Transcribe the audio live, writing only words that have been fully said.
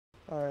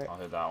Alright. I'll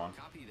hit that one.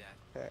 Copy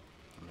that. Okay.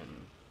 I'm hitting.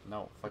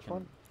 No, fucking.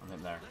 one? I'm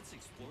hitting there. Let's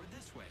explore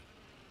this way.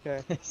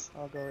 Okay.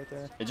 I'll go right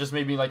there. It just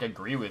made me like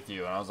agree with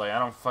you, and I was like, I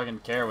don't fucking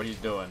care what he's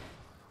doing.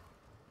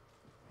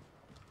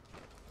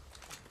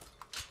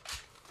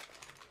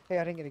 Hey,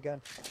 I didn't get a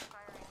gun.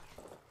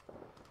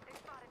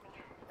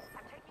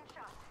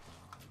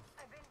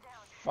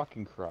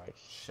 Fucking Christ.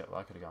 Shit, well,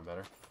 that could have gone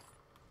better.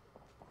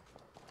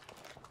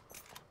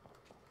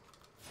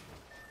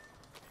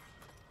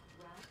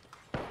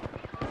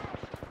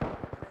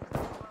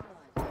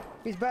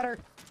 He's better.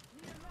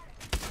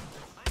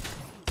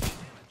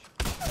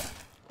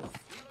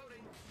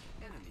 Reloading.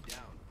 Enemy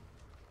down.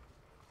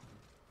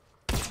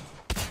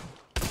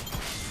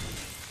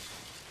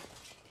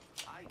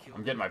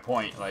 I'm getting my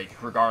point,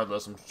 like,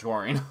 regardless, I'm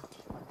scoring.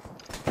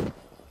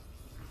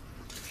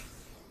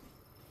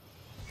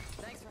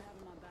 Thanks for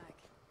having my back.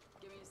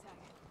 Give me a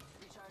second.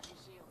 Recharging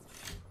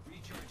shields.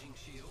 Recharging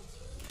shields.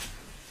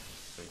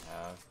 We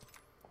have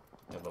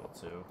level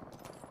 2.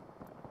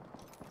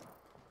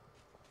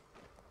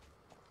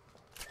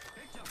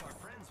 Picked up our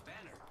friend's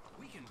banner.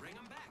 We can bring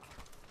him back.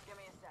 Give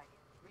me a second.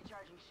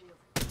 Recharging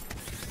shields.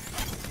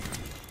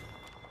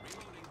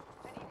 Reloading.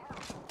 I need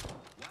help.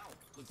 Wow,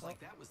 looks like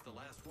that was the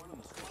last one on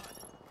the squad.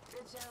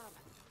 Good job.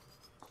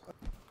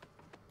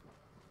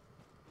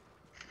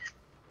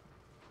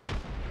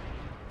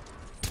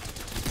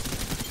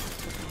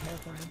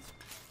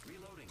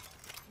 Reloading.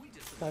 We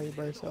just How you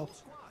by eliminated the whole yourself?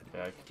 squad.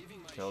 Yeah, I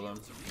Giving my killed him.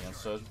 shields a Yeah, recharge.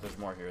 so there's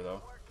more here,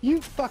 though.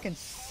 You fucking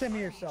simmer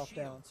yourself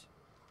down.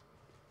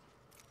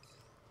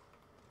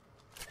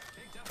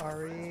 Picked up our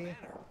friend's Sorry.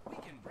 banner. We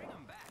can bring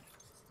him back.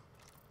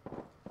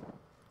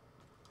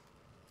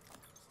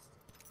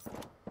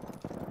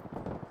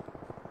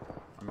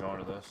 I'm going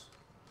to this.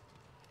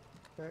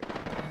 Okay.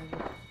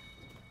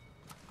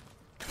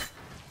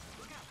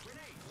 Look out,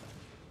 grenade.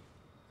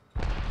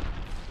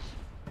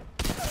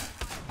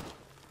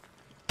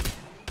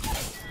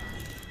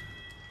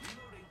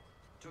 Reloading.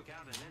 Took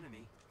out an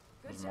enemy.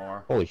 There's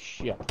more. Holy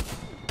shit.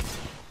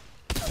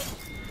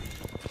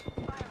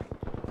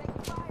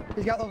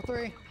 He's got level 3. Kill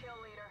leader.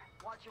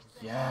 Watch your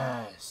step.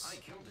 Yes! I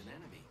killed an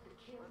enemy.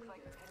 Looks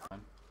like they're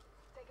Fine.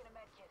 taking a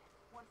med kit.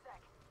 1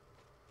 sec.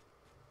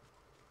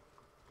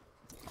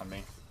 On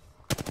me.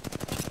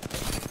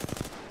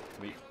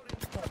 Weak.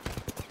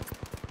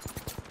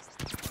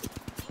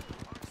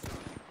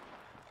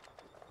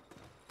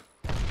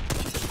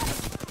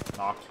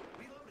 Knocked.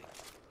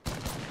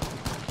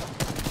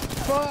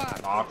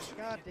 Fuck! Knocked.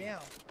 God damn.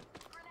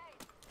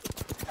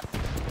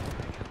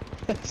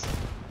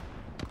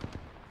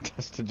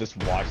 Just to just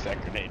watch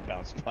that grenade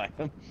bounce by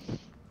him.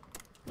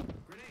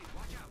 Grenade,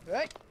 watch out.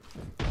 Hey!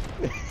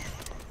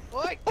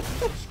 What?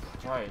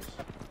 Christ.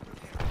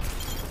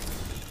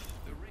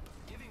 The ring.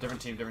 Giving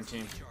Different my team, different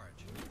team. shields a recharge.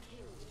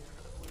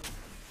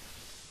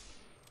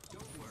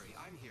 Don't worry,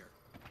 I'm here.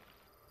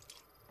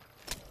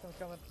 Someone's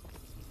coming.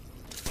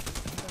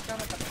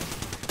 Someone's coming.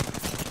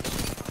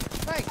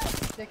 Hey!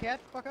 Dickhead,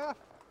 fuck off.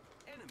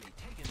 Enemy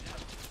taken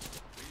down.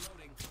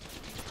 Reloading.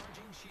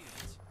 Recharging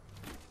shields.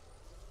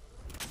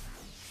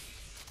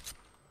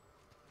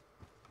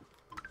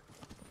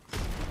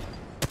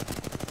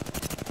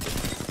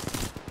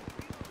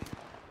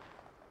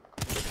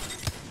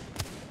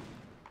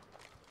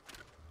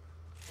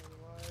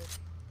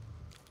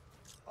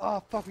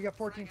 Oh fuck, we got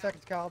 14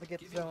 seconds, Kyle, to get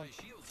the Giving zone.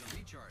 my shields a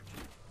recharge.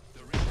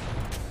 The ring.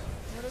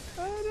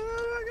 I'm gonna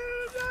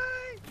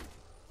die!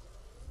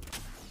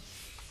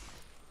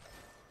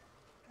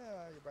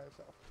 Oh, you're by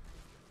yourself.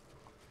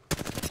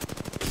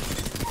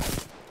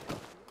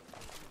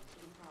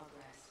 In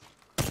progress.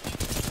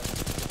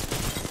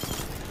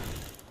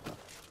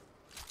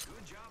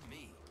 Good job,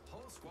 me.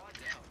 Whole squad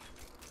down.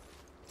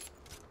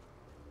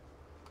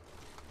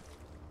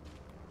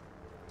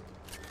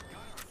 Got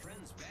our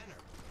friend's banner.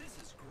 This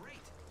is great.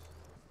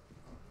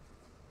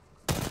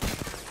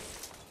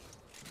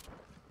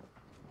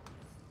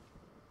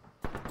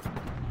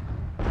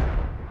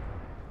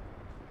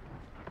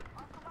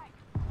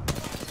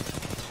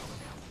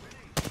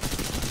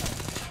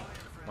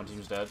 One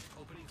team's dead.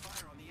 Opening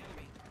fire on the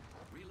enemy.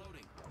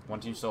 Reloading. One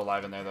team's still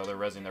alive in there, though. They're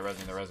rezzing, they're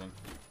rezzing, they're rezzing.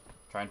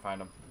 Try and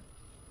find them.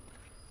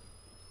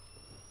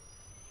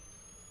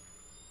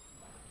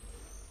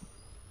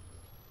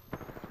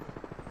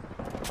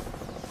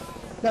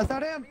 That's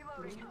not him!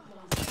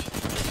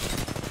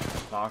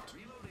 Knocked.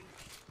 Reloading.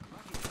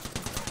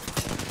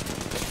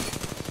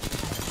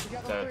 We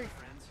got Dead. level 3.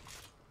 Friends,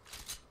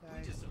 we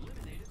Nice. just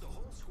eliminated the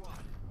whole squad.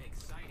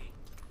 Exciting.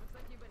 Looks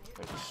like you've been hit.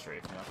 They just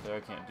strafed me up there. I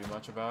can't do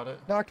much about it.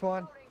 Knocked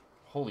one.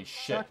 Holy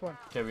shit. Knocked one.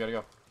 Okay, we gotta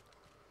go.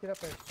 Get up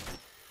there.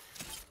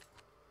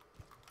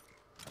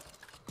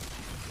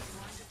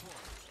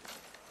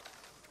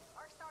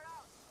 Arc start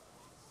out.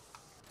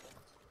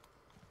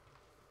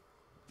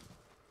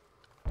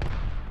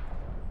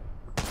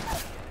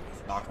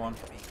 Knocked one.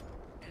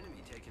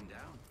 Enemy taken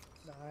down.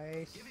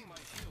 Nice. Giving my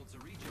shields a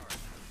recharge.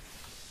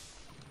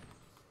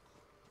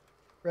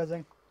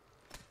 Rezzing.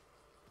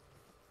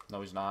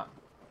 No, he's not.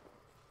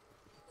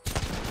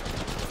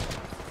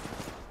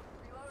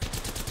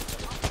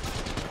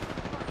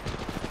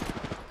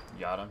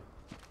 Got him.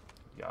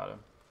 Got him.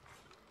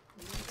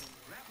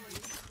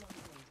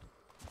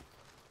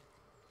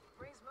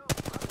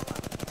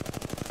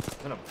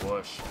 He's in a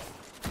bush.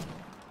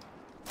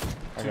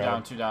 I Two got down,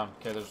 him. 2 down.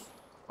 Okay, there's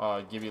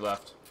Gibby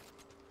left.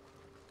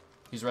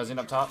 He's rezzing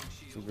up top.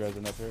 He's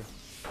resin up here.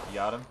 You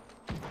got him.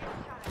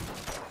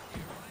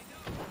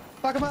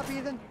 Fuck him up,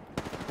 Ethan.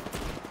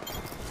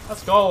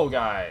 Let's go,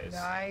 guys.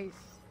 Nice.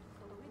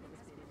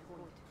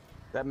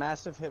 That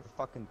massive hit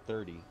fucking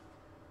 30.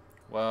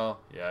 Well,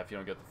 yeah, if you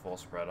don't get the full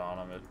spread on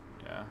him, it,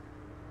 yeah.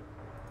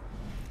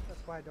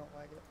 That's why I don't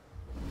like it.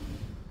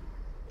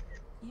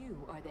 You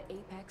are the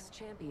Apex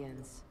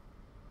champions.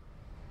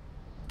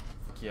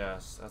 Fuck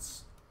yes,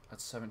 that's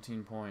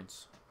 17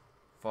 points.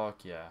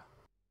 Fuck yeah.